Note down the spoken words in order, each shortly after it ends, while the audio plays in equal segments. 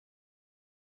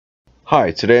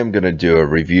Hi, today I'm going to do a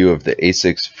review of the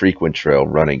ASICS Frequent Trail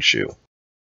running shoe.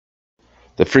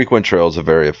 The Frequent Trail is a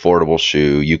very affordable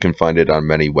shoe. You can find it on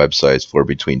many websites for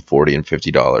between $40 and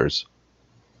 $50.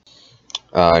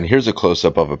 And here's a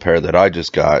close-up of a pair that I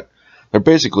just got. They're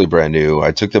basically brand new.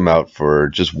 I took them out for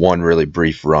just one really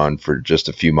brief run for just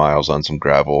a few miles on some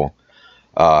gravel.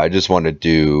 I just want to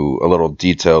do a little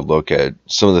detailed look at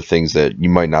some of the things that you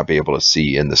might not be able to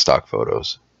see in the stock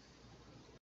photos.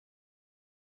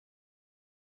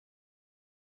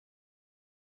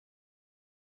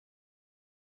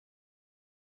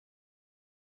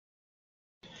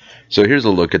 So here's a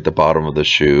look at the bottom of the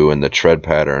shoe and the tread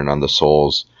pattern on the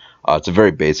soles. It's a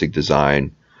very basic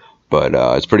design, but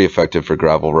it's pretty effective for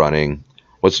gravel running.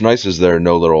 What's nice is there are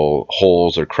no little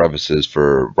holes or crevices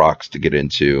for rocks to get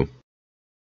into.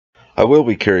 I will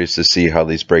be curious to see how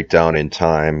these break down in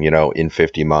time, in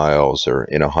 50 miles or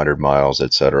in 100 miles,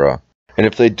 etc. And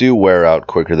if they do wear out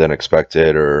quicker than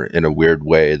expected or in a weird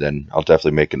way, then I'll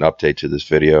definitely make an update to this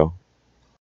video.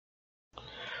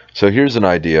 So here's an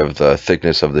idea of the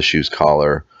thickness of the shoe's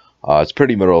collar. It's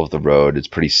pretty middle of the road. It's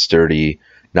pretty sturdy,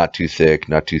 not too thick,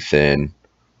 not too thin.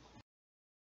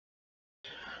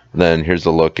 Then here's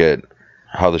a look at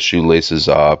how the shoe laces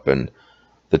up and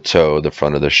the toe, the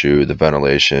front of the shoe, the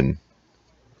ventilation.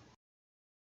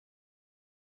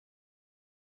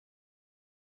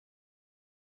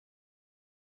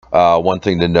 One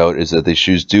thing to note is that these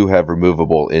shoes do have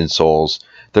removable insoles.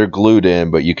 They're glued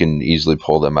in, but you can easily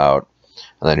pull them out.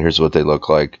 And then here's what they look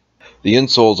like. The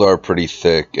insoles are pretty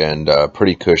thick and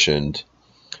pretty cushioned.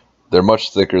 They're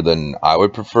much thicker than I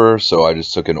would prefer, so I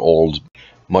just took an old,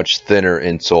 much thinner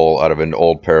insole out of an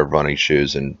old pair of running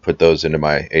shoes and put those into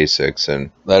my ASICS,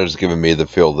 and that has given me the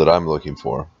feel that I'm looking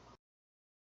for.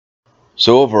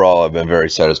 So overall, I've been very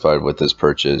satisfied with this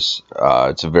purchase.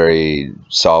 It's a very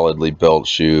solidly built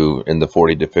shoe in the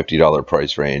 $40 to $50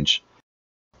 price range.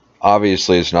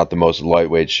 Obviously, it's not the most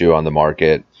lightweight shoe on the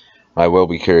market. I will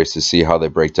be curious to see how they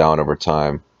break down over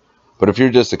time. But if you're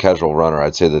just a casual runner,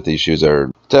 I'd say that these shoes are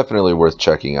definitely worth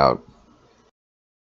checking out.